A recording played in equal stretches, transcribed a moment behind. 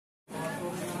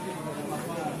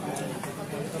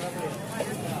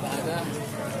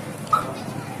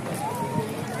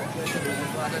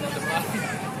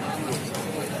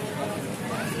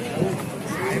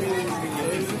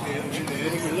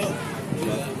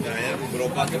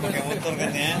gerobaknya pakai motor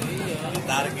kan ya,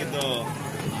 ditarik gitu.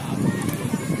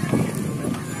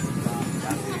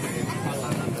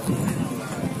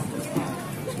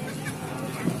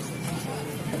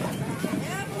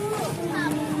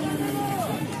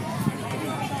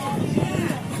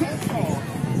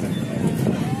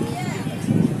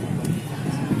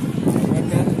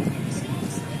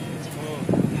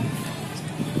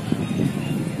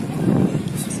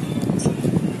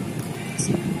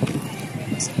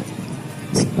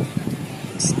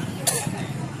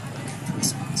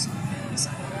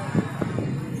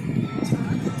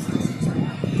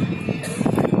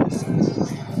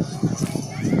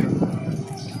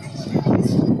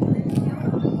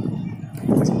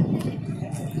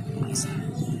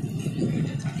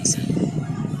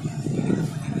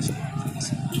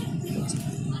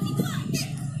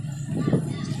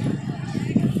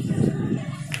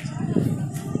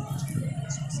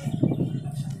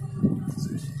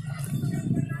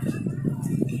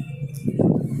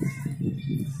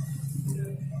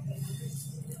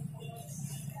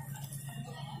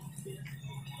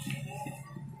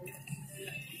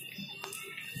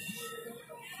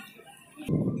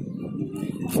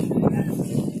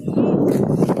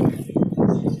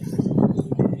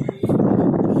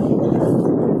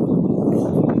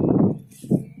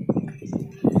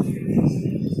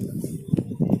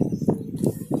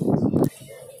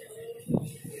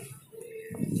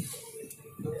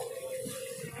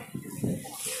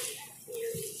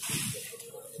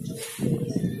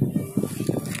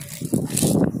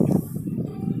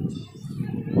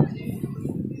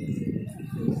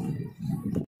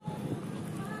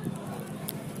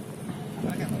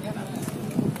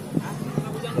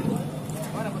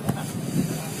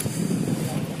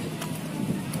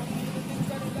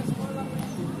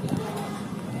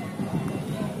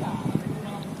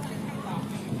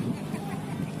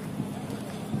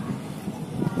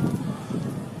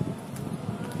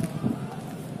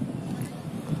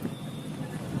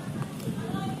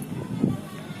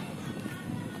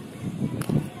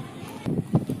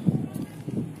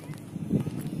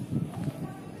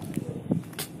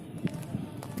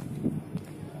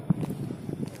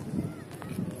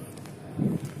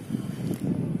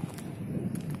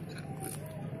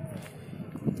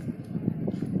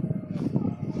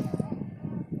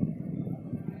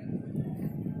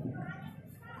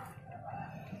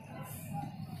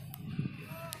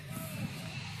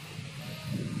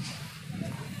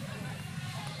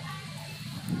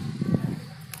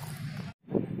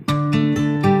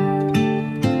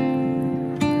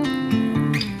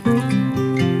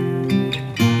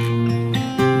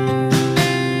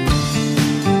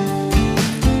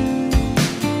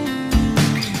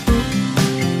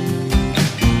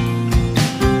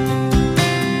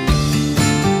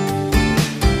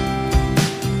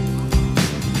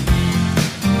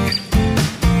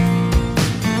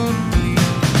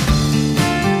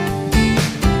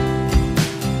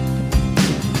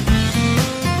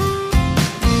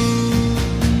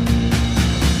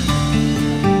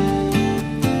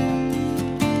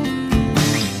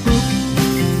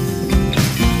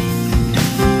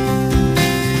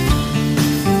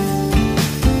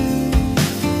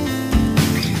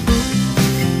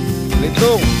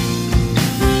 Belitung.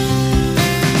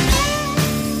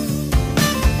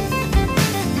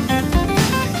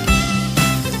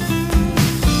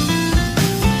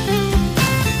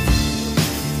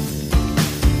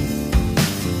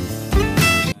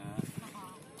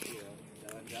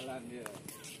 Jalan-jalan dia,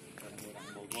 orang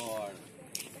Bogor,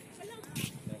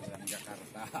 orang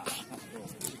Jakarta,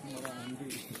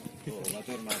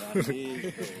 Batur Marandi,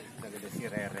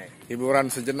 Hiburan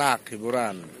sejenak,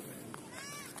 hiburan.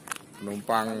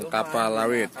 Penumpang kapal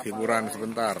lawit, hiburan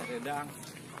sebentar.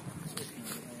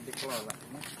 Dikelola.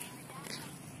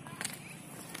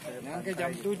 Nanti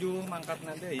jam 7 mangkat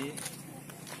nanti.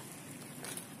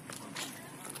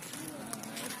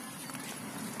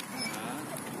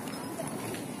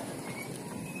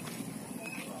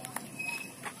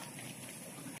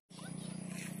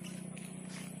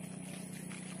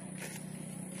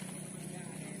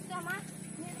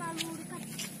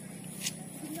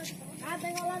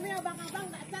 Tengoklah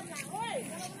abang-abang nggak cat lah, woi,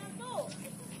 kalau menantu.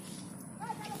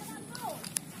 Kalau menantu.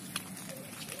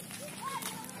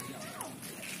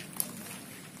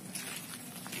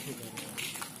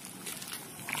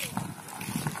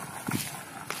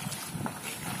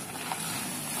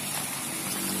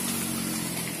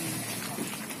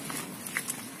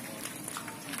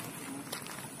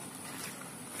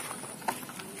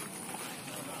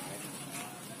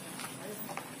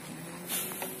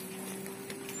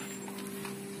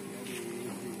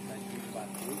 Tanjung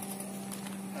Batu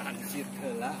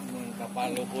kapal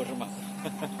luhur mah.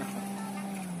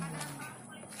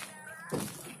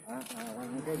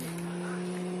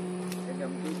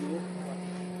 Jam 7.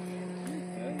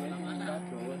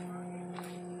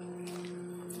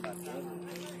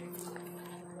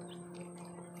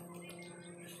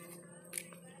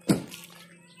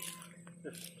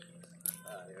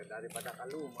 Daripada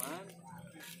kaluman,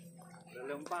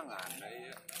 lempangan,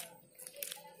 ya.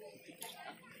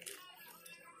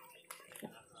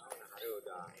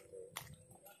 Udah.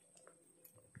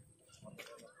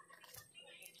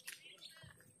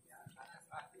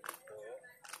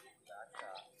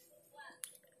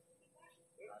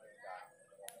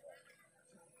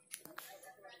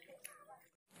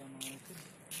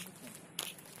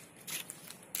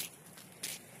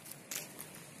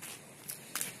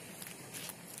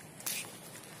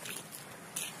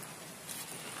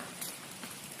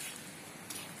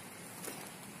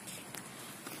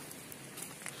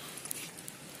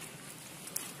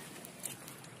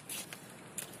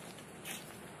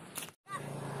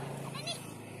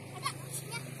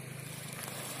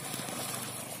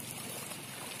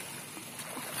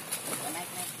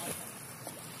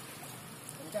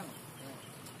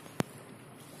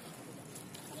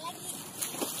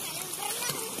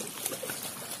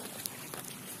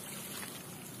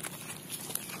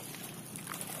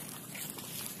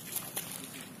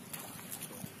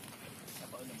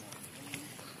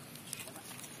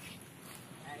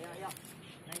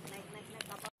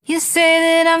 You say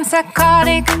that I'm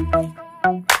psychotic,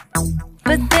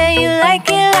 but then you like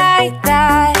it like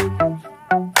that.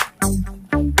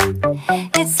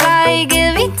 It's like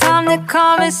every time the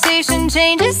conversation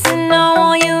changes, and I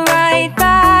want you right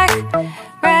back,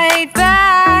 right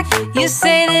back. You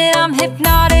say that I'm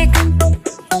hypnotic,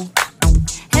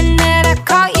 and that I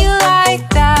caught you like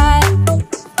that.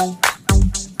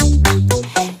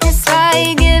 It's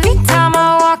like every time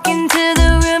I walk into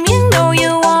the room, you know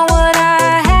you want what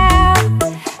I have,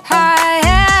 I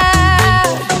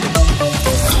have.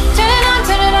 Turn it on,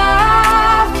 turn it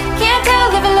off. Can't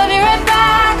tell if I love you right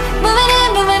back. Moving in,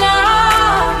 moving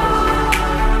on.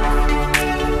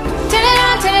 Turn it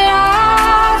on, turn it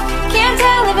off. Can't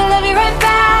tell if I love you right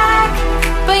back.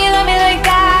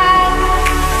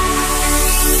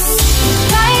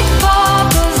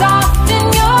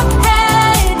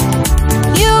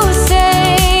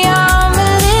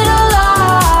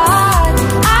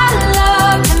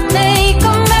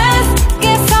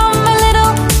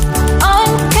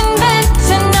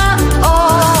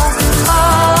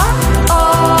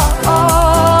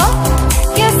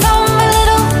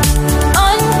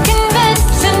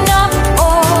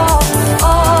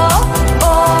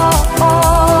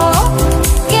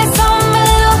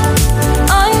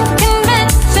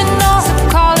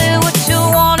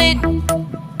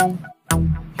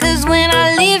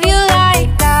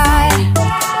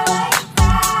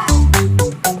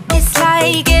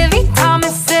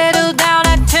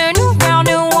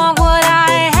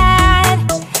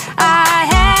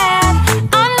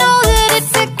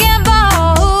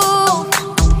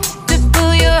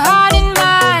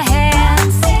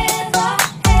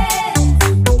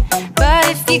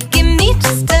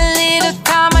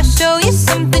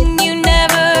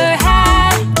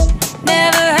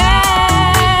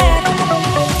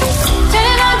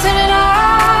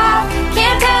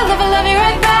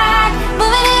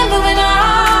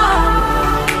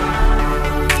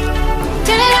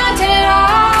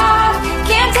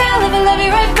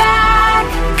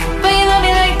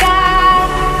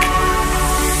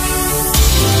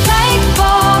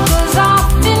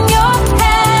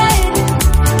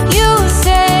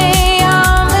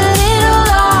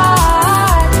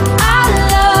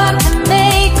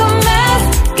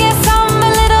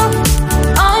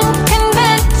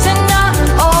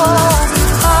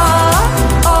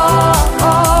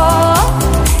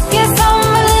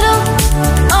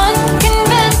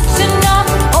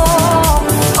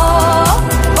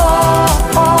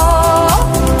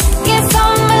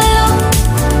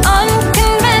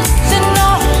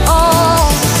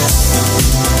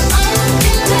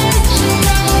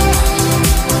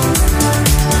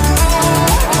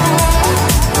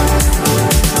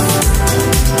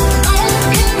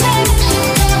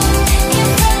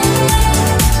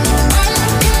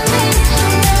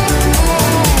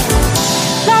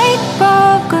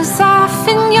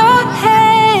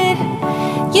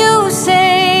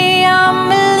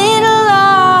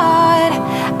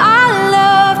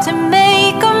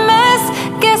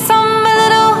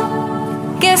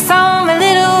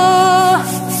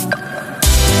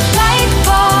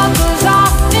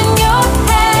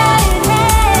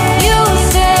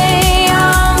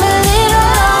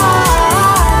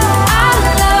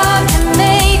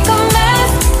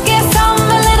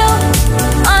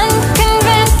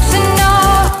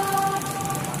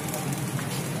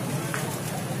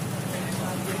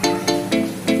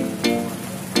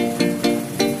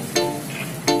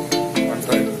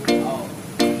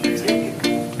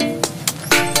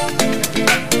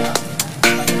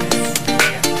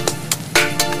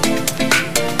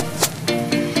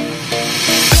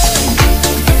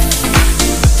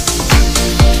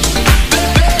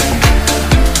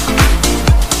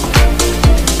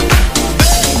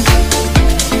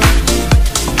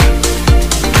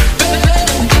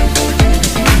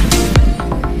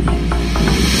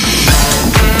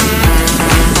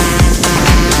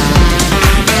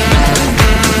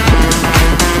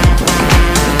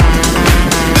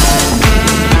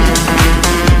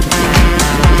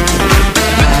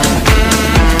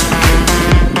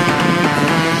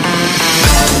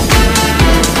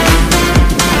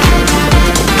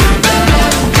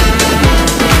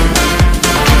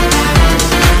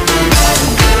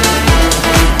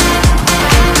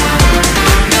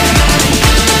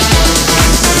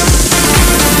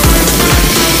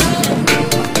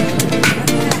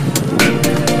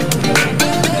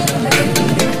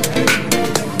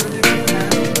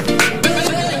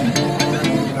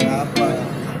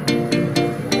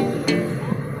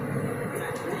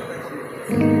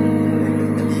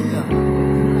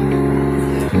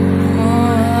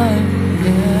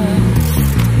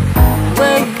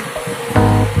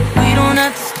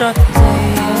 start the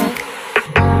day.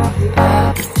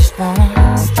 I just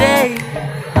wanna stay,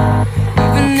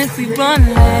 even if we run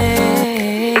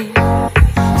late.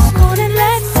 This morning,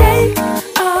 let's take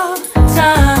our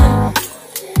time.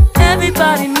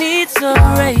 Everybody needs a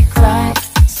break, like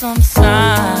some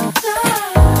sign.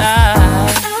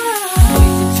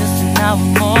 Wait just an hour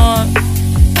more.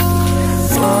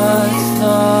 What's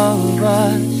the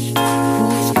rush?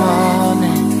 Who's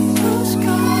calling?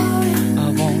 I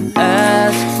won't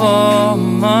ask for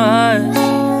much.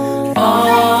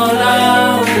 All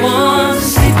I want is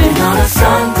sleeping on a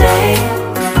Sunday.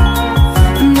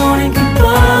 The morning can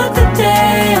put the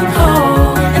day on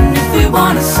hold. And if we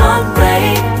want a sun ray,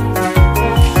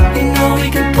 you know we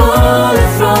can pull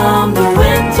it from the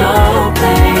window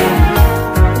pane.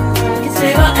 We can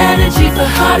save our energy for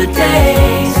harder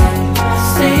days.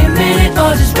 Stay a minute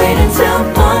or just wait until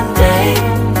Monday.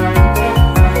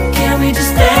 Can we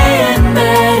just stay in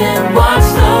bed and watch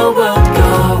the world go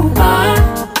by?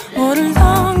 What a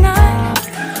long night,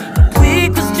 the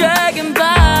week was dragging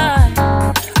by.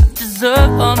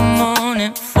 Deserve a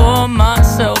morning for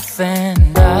myself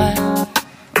and I.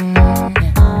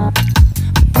 I'm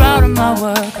proud of my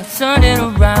work, I turned it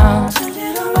around.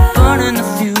 I'm burning the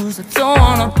fuse, I don't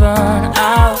wanna burn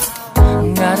out.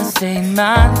 Gotta stay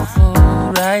mindful,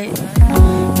 right?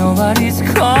 Nobody's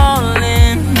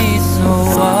calling me, so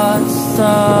what's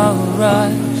the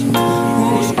rush?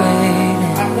 Who's waiting?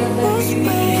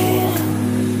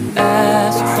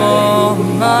 Ask for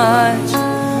much.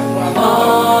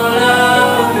 All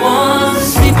I want is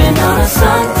sleeping on a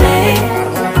Sunday.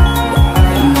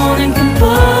 The morning can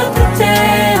put the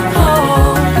day on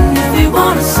hold. And if we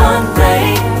want a sun ray,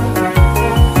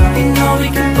 you know we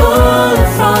can pull it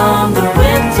from the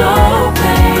window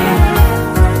pane.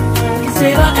 We can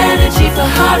save our energy for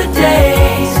harder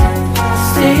days.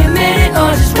 Stay a minute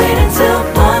or just wait until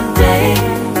Monday.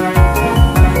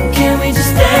 Can we just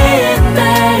stay in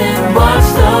bed and watch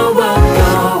the world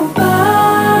go by?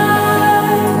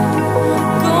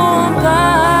 Go on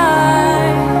by,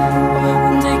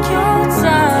 take your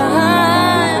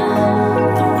time.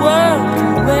 The world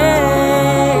can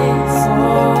wait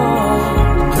for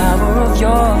the power of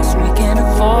yours we can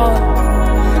afford.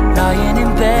 Lying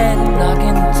in bed,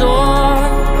 locking the door.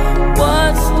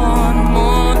 What's one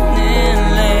morning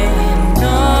laying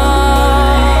on?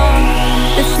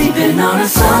 It's sleeping on a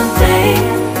Sunday,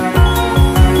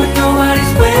 when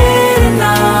nobody's waiting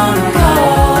on a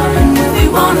call. And if we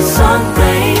want a sun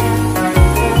ray,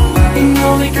 you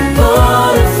know we can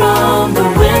pull it from the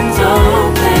window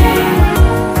pane.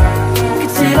 We can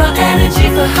save our energy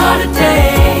for harder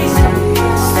days.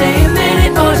 Stay a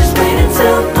minute or just wait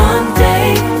until Monday.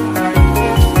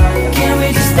 Can we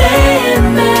just stay in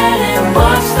bed and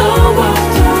watch the world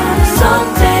turn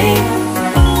someday?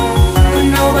 When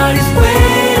nobody's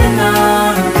waiting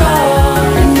on a call.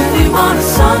 And if we want a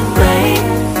sun ray,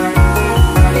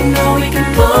 you know we can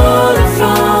pull it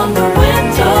from the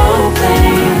window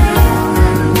pane.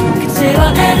 We can save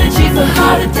our energy for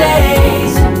harder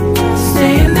days.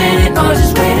 Stay a minute or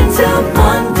just wait until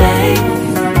Monday.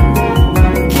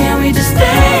 Can we just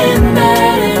stay in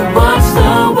bed and watch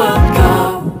the world go?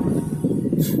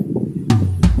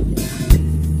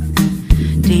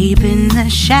 Deep in the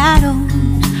shadows,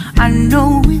 I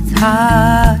know it's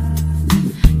hard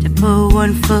to put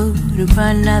one foot in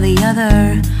front of the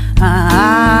other.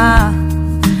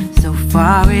 So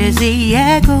far as the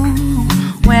echo,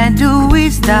 where do we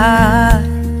start?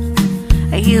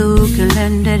 You can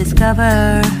learn to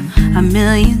discover a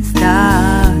million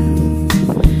stars.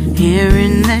 Here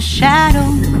in the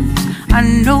shadows, I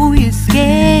know you're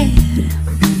scared.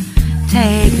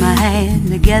 Take my hand,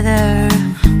 together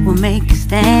we'll make a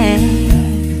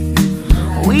stand.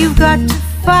 We've got to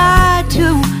fight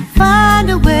to find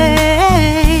a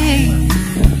way.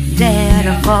 Dare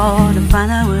to fall to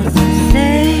find out what's to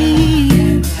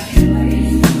say.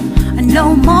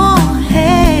 No more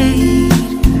hate.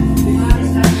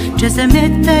 Just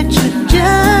admit that you're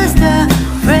just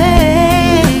afraid.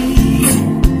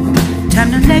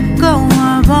 Time to let go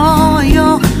of all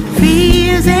your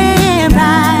fears and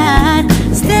pride.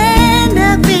 Stand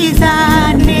up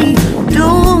beside me,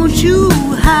 don't you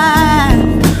hide.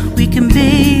 We can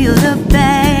build a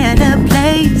better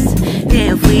place.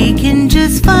 If we can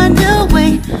just find a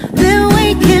way, then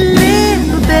we can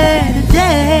live a better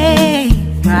day.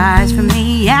 Rise from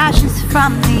the ashes,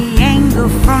 from the anger,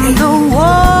 from the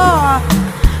war.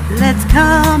 Let's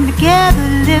come together,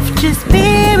 lift your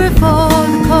spirit for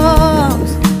the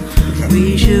cause.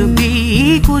 We should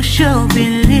be equal, should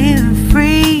be living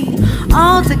free.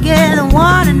 All together,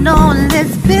 one and all,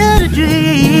 let's build a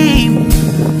dream.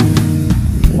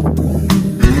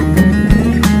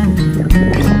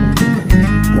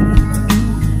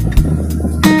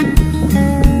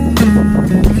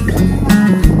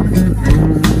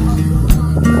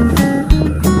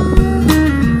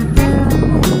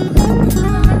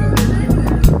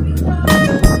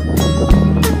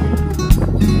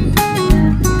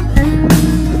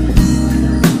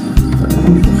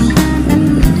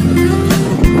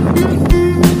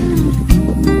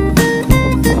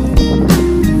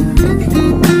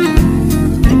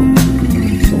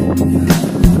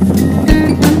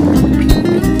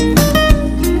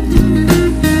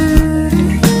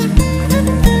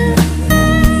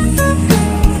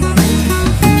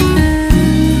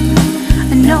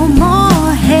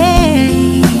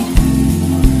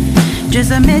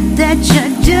 Just admit that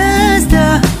you're just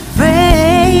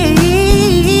afraid.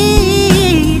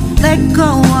 Let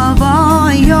go of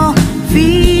all your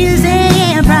fears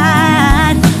and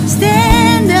pride.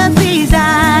 Stand up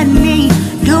beside me,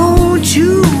 don't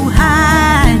you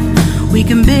hide. We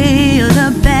can build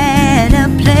a better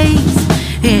place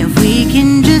if we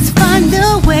can just find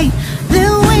a way.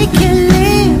 Then we can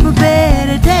live a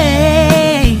better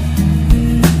day.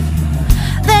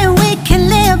 Then we can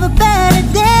live a better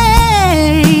day.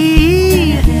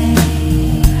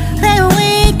 Then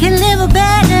we can live a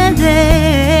better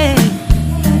day.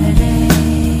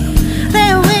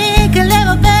 Then we can live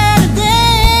a better day.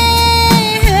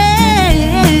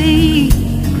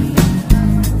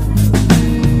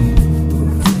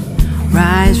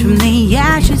 Rise from the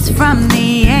ashes, from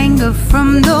the anger,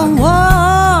 from the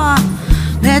war.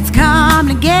 Let's come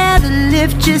together,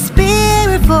 lift your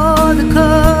spirit for the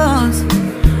cause.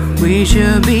 We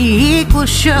should be equal,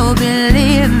 should be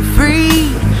living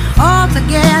free. All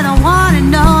together, one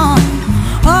and all.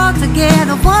 All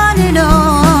together, one and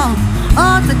all.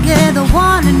 All together,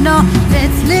 one and all.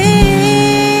 Let's live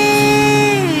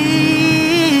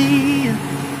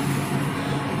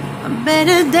a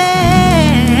better day.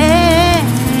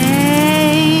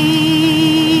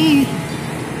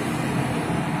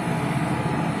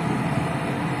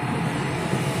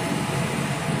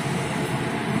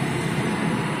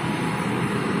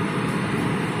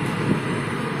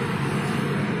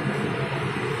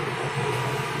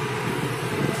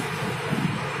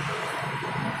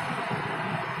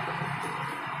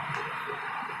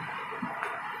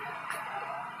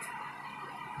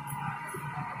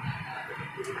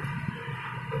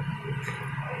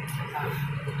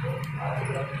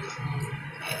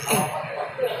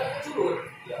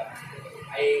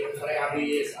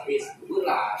 habis libur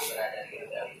lah dari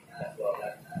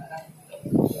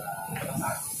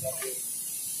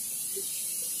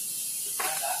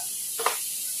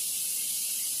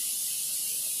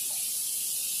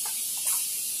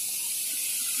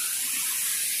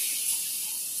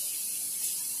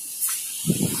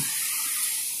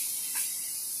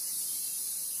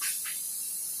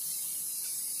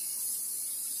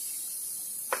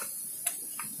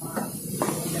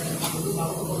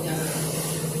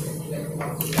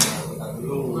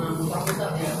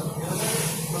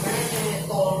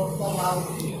 12 pasang.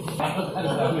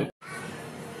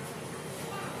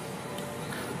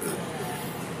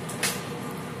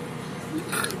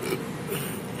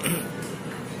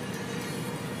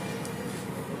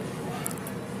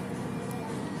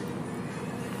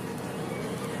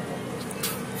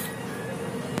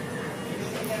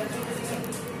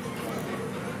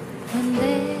 When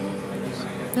there's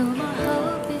no more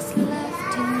hope is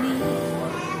left in me,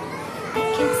 I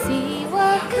can see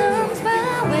what comes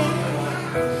my way,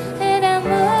 and I'm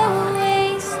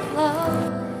always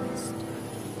lost.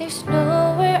 There's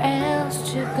nowhere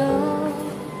else to go.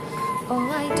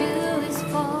 All I do is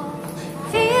fall.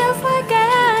 Feels like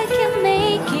I can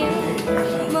make it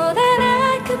more than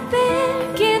I could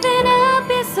bear. Giving up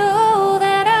is all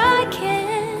that I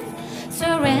can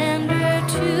surrender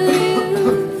to you.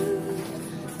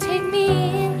 Take me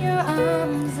in your arms.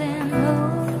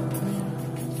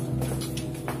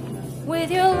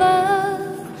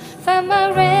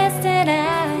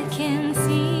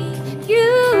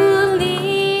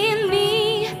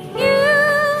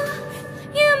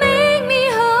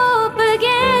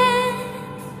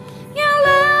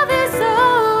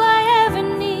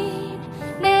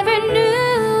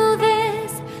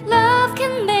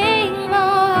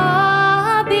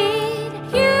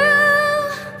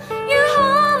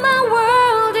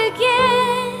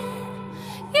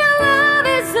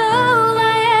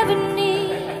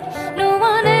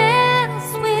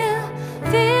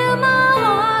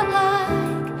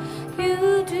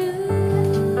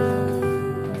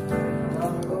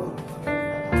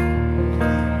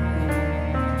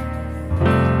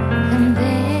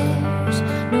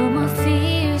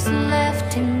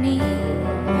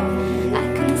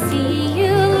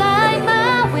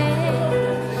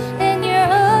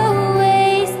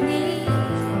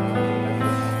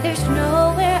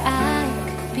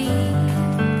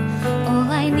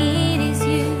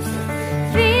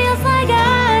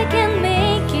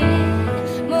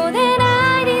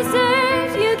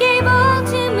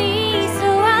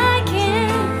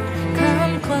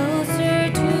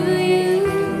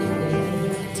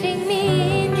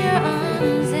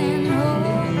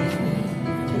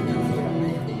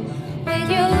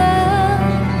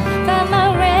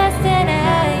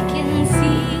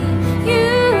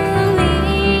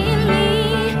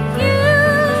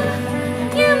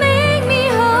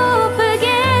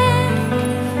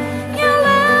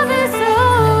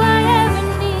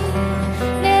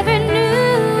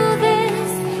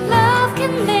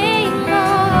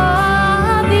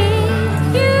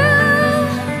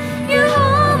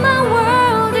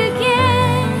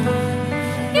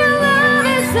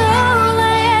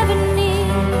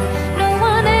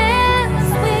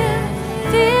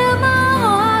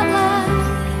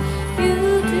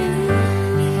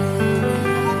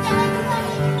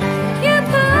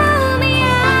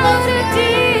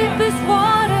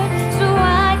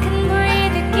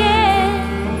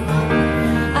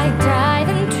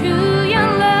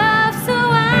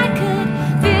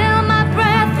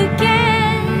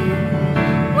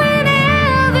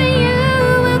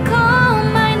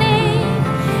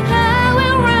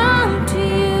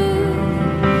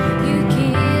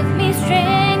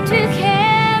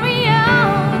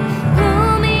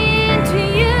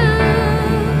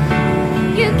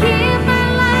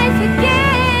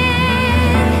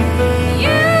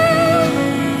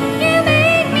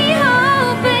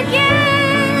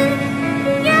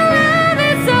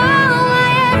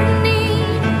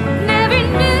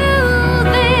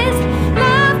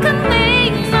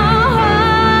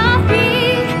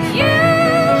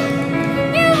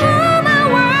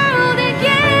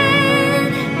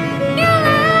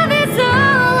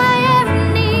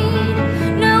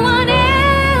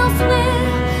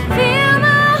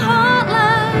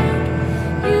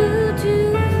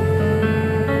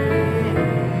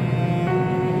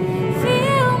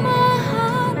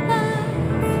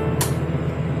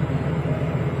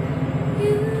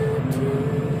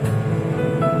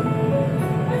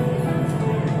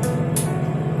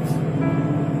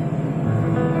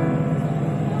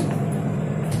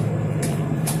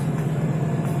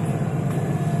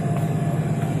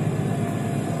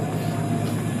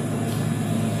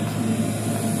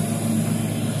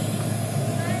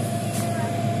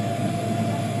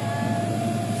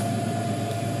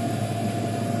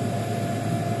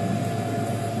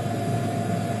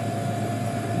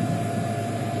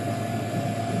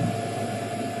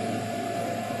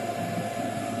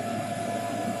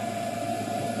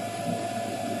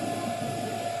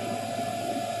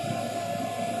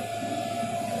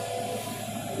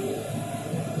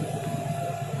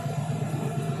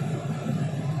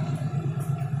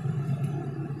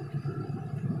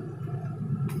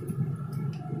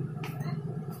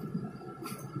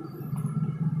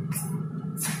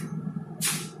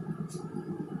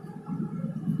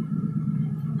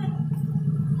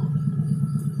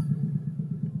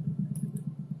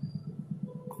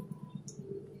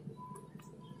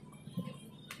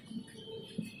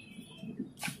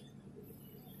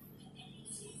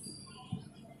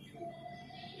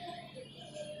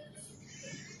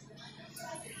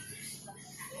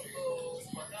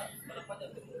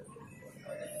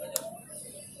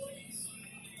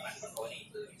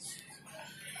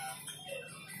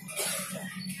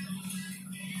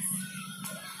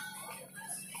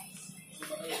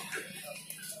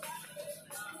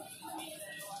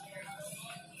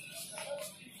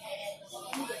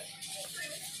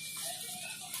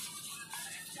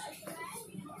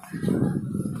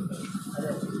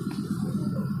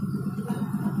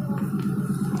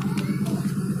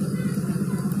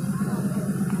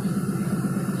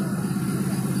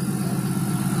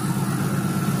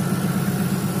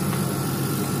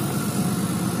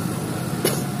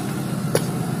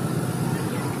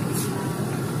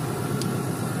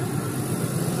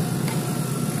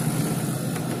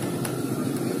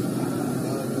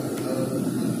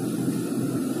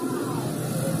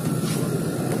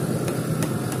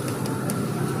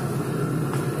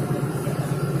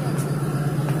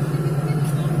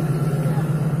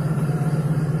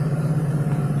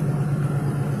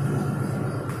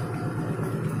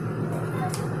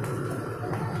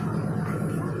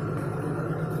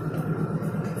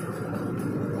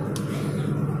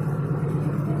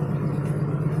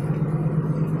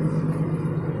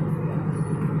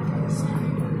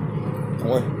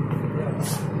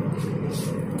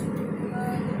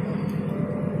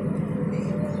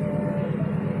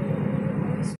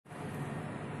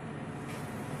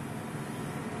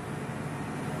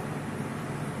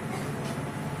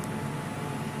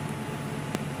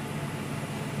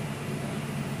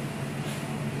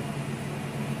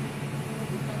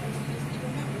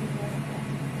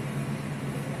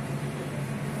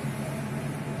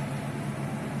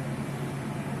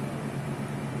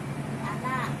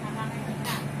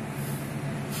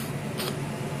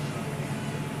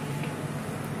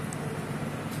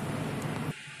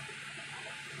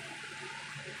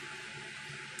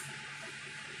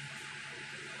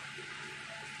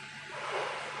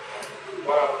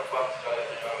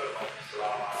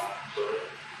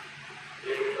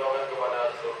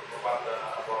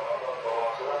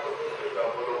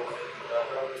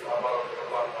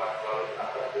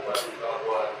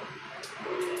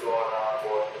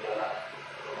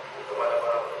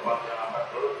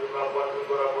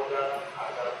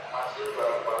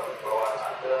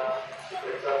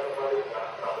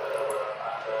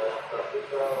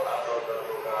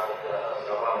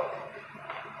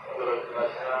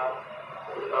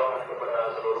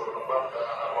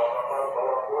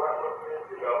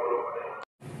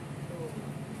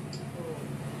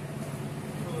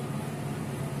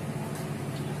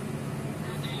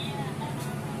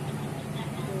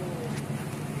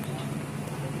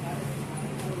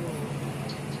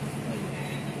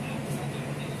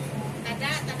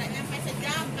 tak nyampe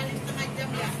sejam, paling setengah jam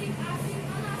ya.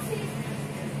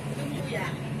 Tunggu ya,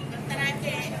 bentar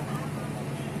aja.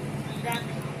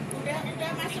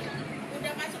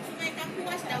 Udah masuk Sungai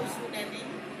Kapuas dah sudah nih.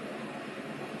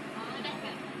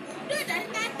 Udah dari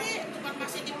tadi, cuma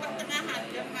masih di pertengahan,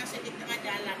 dia masih di tengah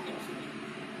jalan di sini.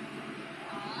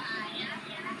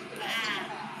 Nah,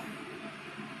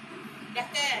 udah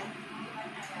ke?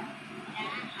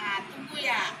 Nah, tunggu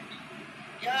ya.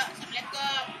 Yuk,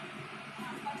 assalamualaikum.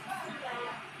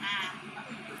 Nah.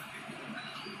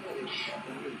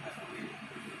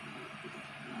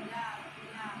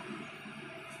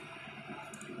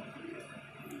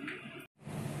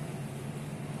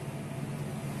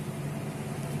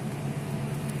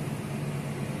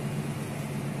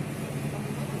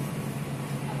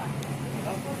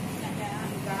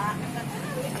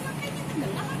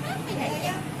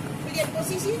 Lihat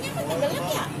posisinya kan tenggelam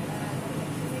ya?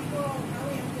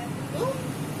 Tuh,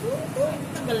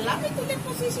 tenggelam itu, lihat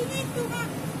posisinya itu, Kak.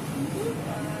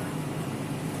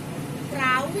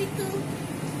 Perahu itu.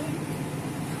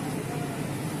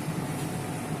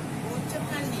 Bocor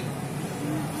kan nih.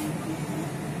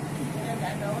 Udah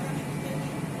ada orang di sini.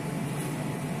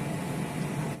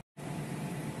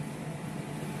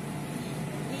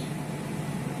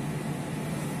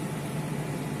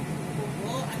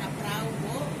 Anak perahu,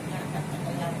 Bu. Nggak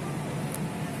tenggelam.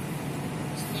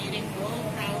 Sendiri, Bu.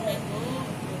 Perahu, Bu.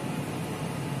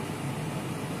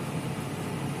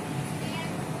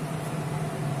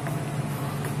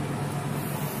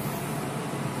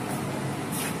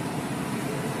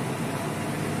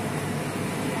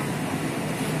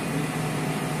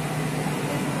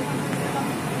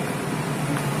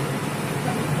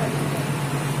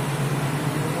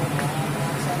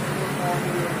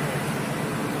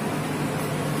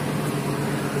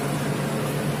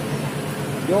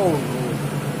 Yo.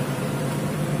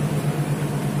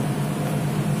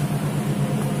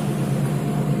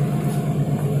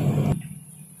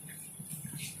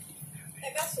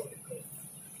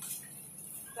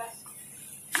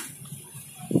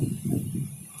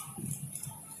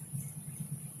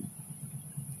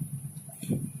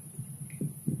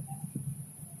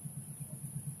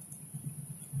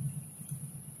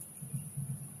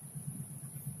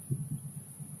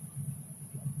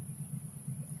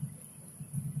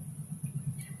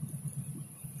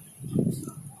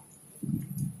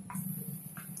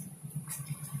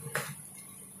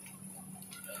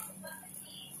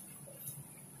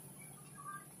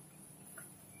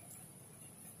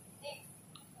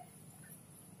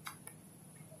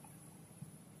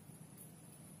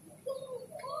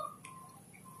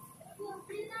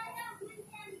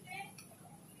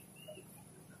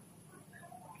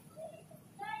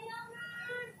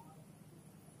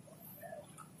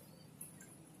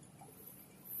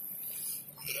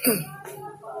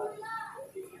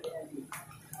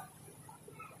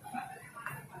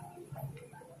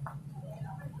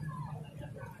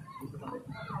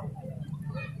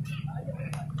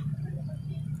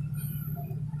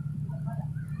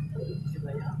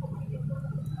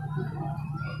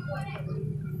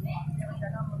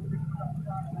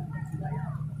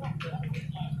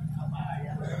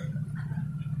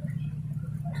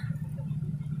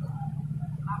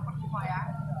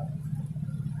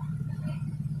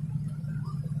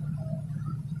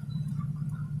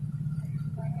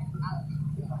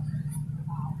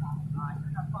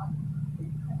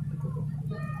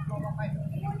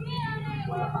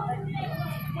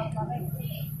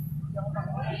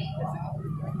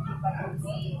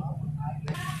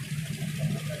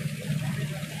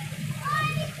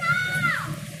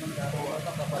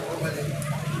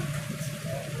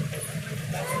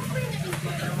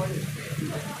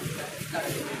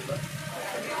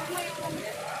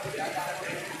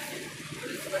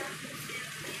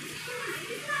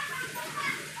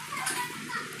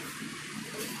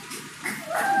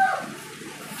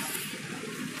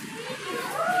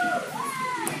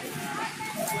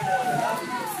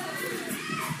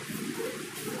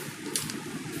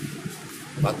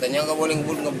 Katanya nggak boleh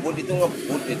ngebut itu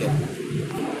ngebut itu.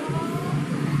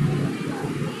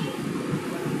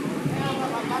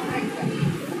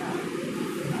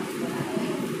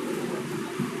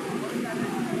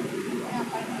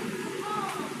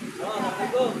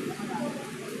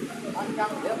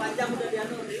 Dia panjang udah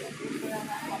dianu.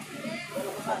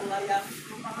 Kalau satu layang.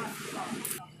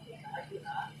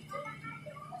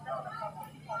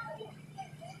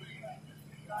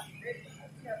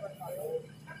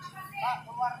 Pak,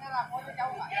 keluarnya lah, mau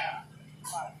jauh nggak?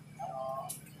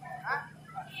 Hah?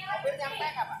 Mobil nyampe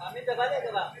nggak, Pak? Kami udah balik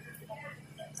tuh, Pak.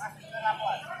 Masih ke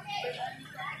Labuan.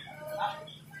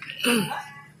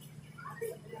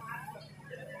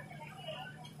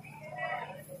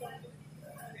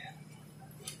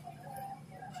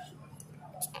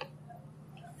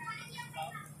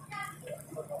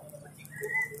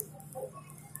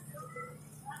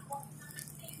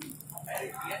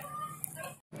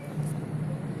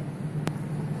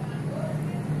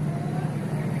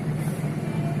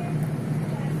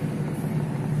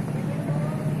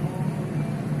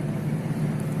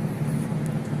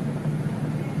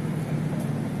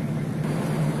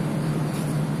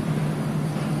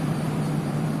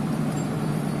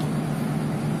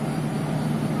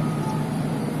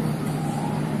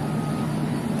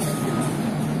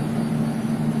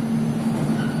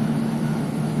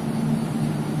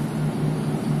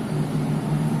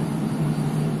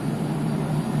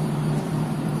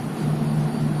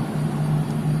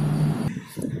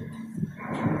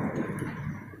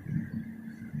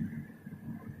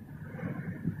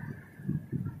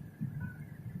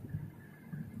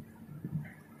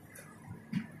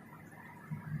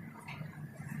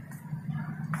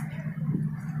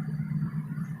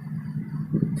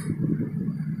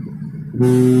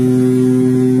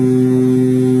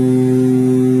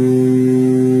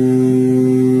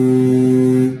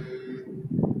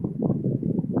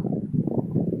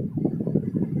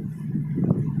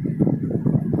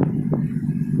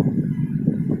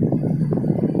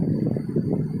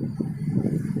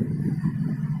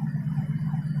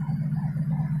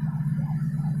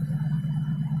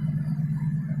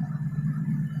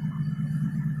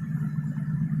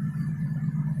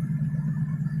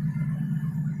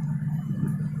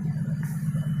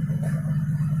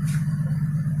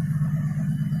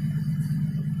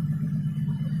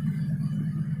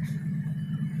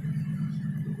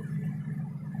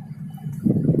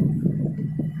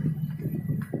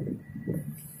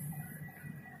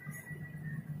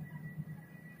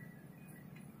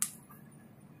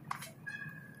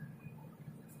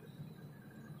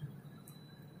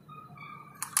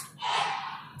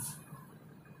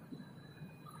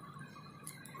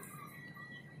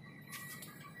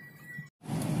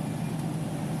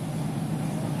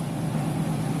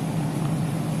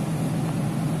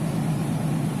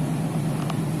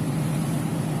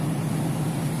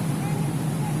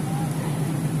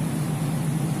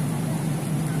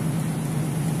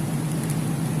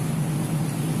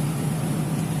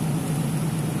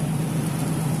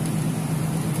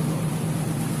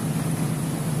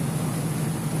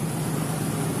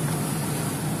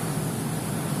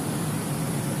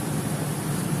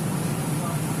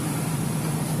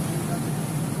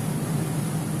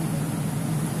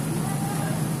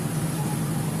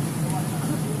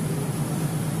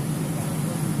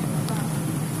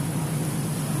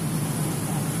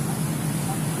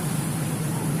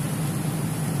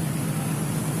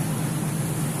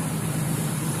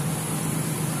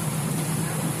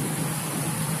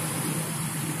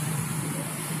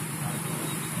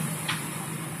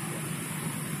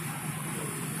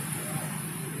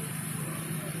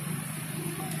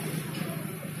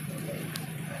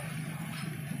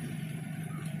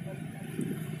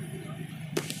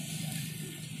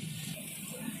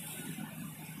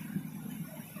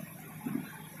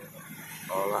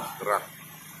 olah gerak.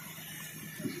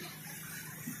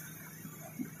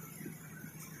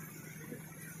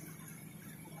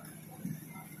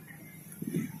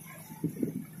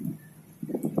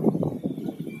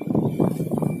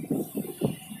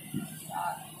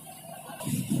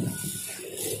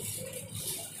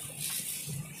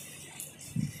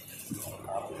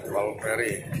 Kalau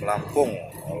ferry Lampung,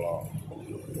 kalau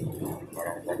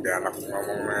orang Pontianak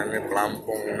ngomongnya ini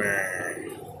Lampung nih,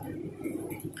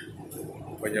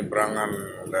 penyeberangan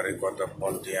dari kota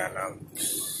Pontianak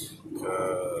ke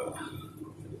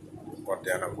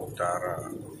Pontianak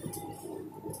Utara.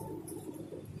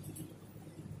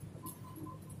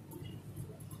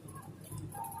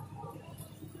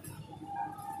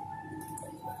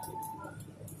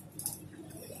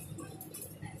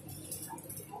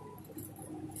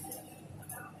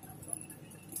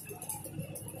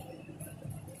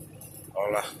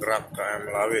 Olah gerak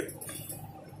Km.Lawit.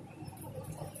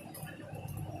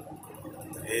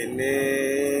 Ini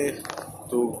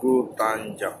Tugu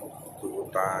Tanjak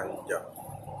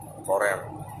Korem.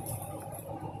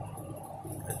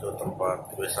 Itu tempat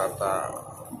wisata.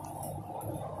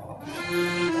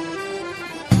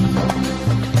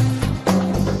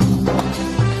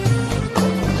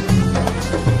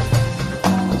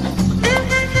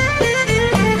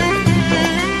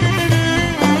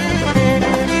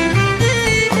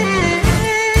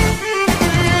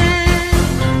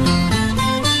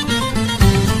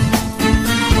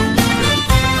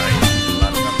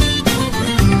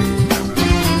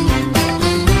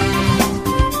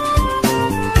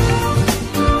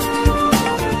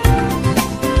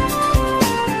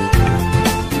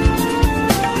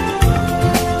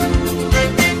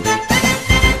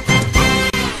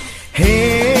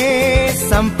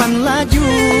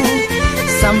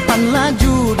 sampan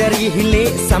laju dari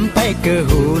hilir sampai ke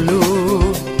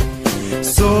hulu.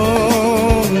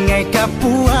 Sungai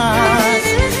Kapuas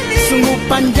sungguh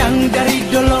panjang dari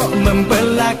Dolok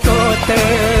membelah kota.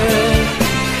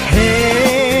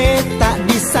 Hei, tak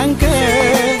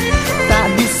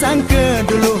disangka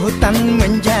dulu hutan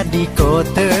menjadi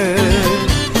kota.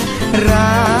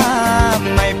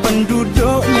 Ramai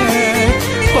penduduknya,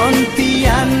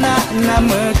 Pontianak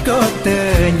nama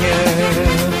kotanya.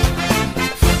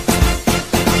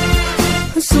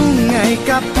 Sungai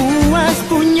Kapuas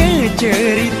punya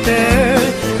cerita,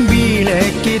 bila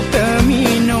kita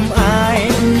minum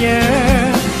airnya,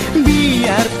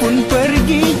 biarpun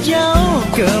pergi jauh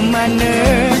ke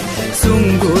mana,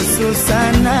 sungguh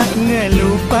susah nak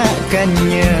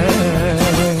ngelupakannya.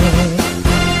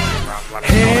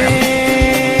 Hey,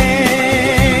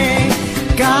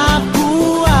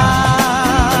 Kapuas.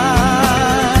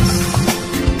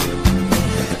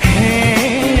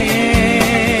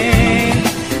 Hey,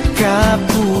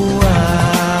 Kapuas.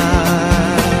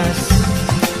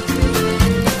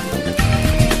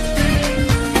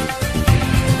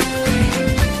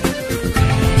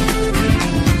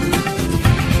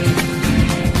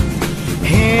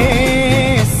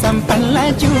 Hey, sampan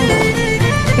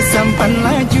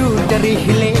laju dari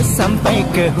hilir sampai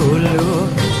ke hulu.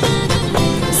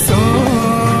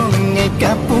 Sungai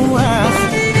Kapuas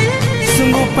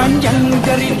sungguh panjang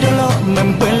dari Dolok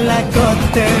membelah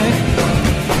kota.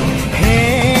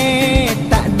 Hei,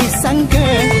 tak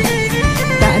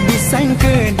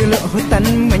disangka dulu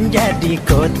hutan menjadi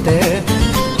kota.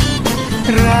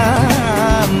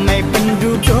 Ramai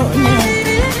penduduknya,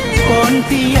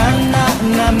 Pontianak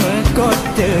nama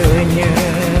kotanya.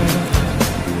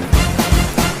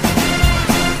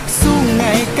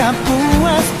 Sungai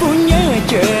Kapuas punya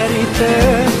cerita,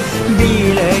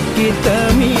 bila kita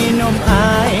minum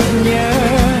airnya,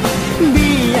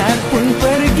 biarpun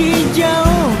pergi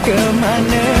jauh ke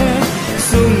mana,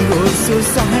 sungguh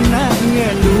susah nak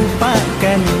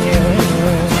ngelupakannya.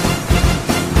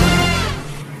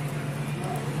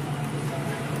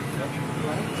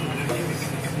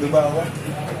 Di bawah,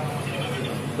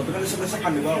 tapi kan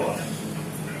disek-sekan di bawah.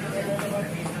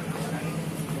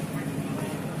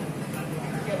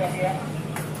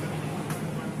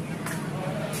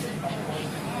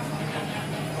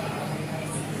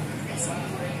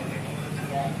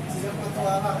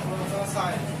 Petualang belum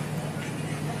selesai.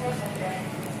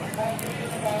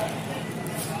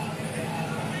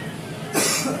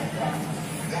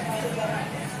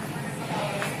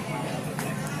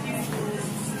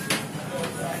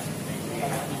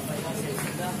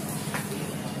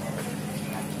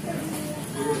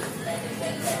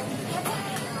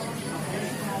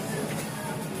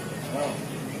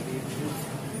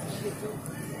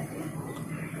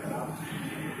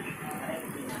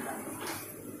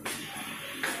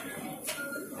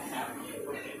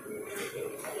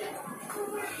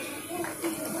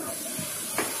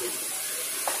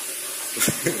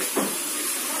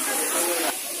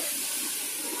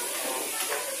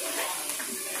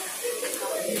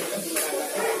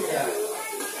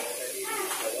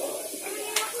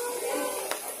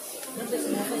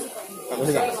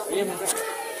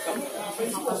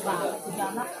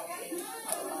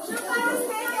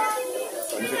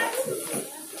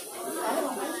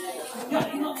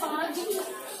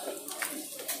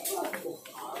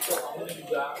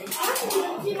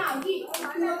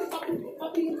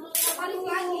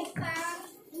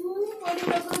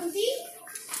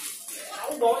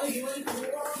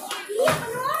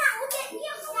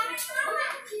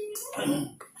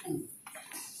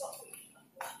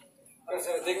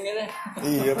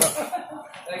 Iya Pak.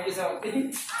 Lagi sorting.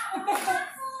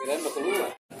 Kirain mau keluar.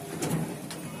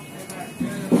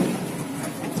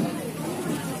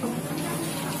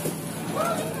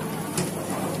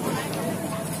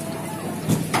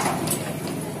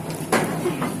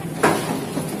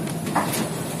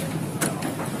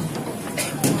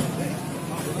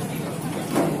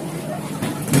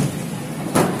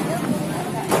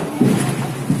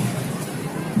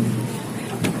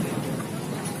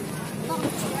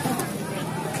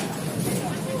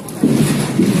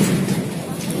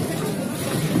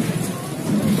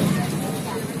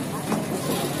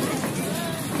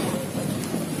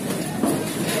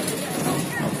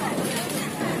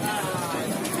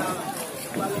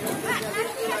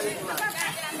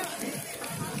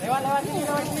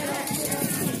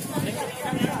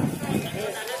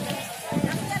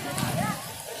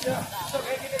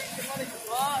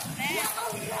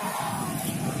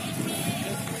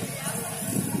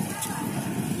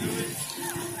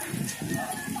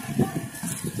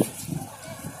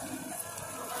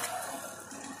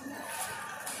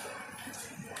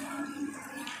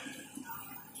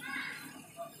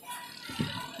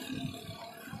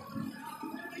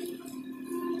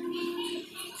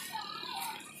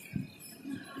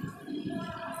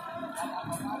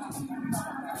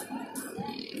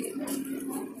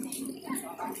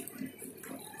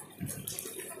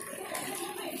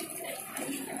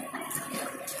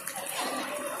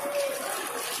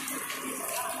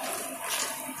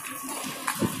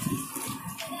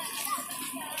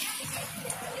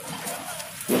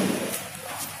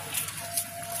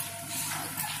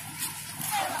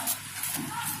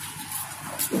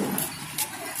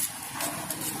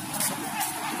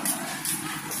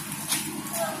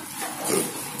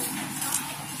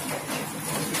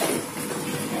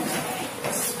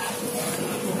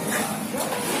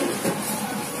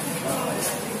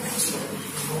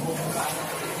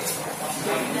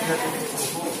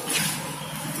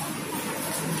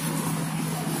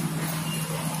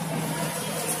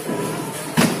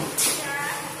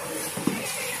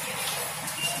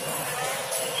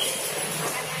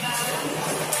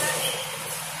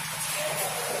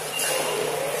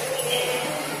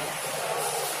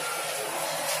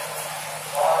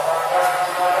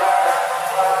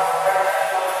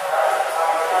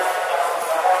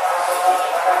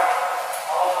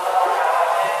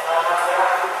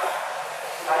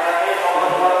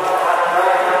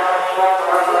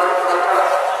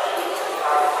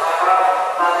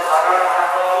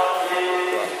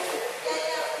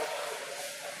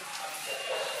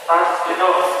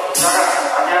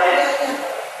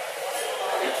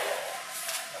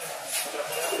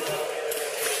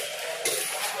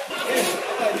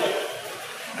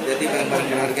 hati-hati barang-barang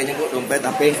berharganya Bu, dompet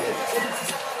HP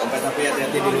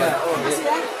hati-hati di luar.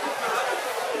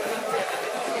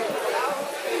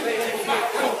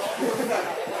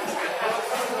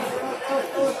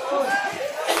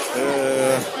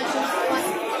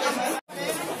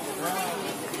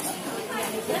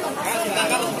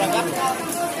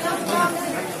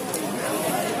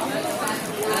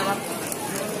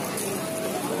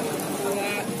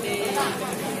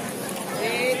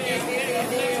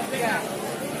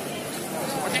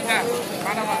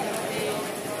 Mana Pak?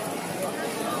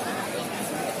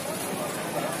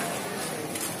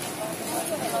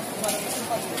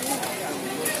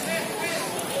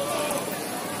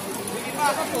 Ini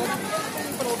Pak,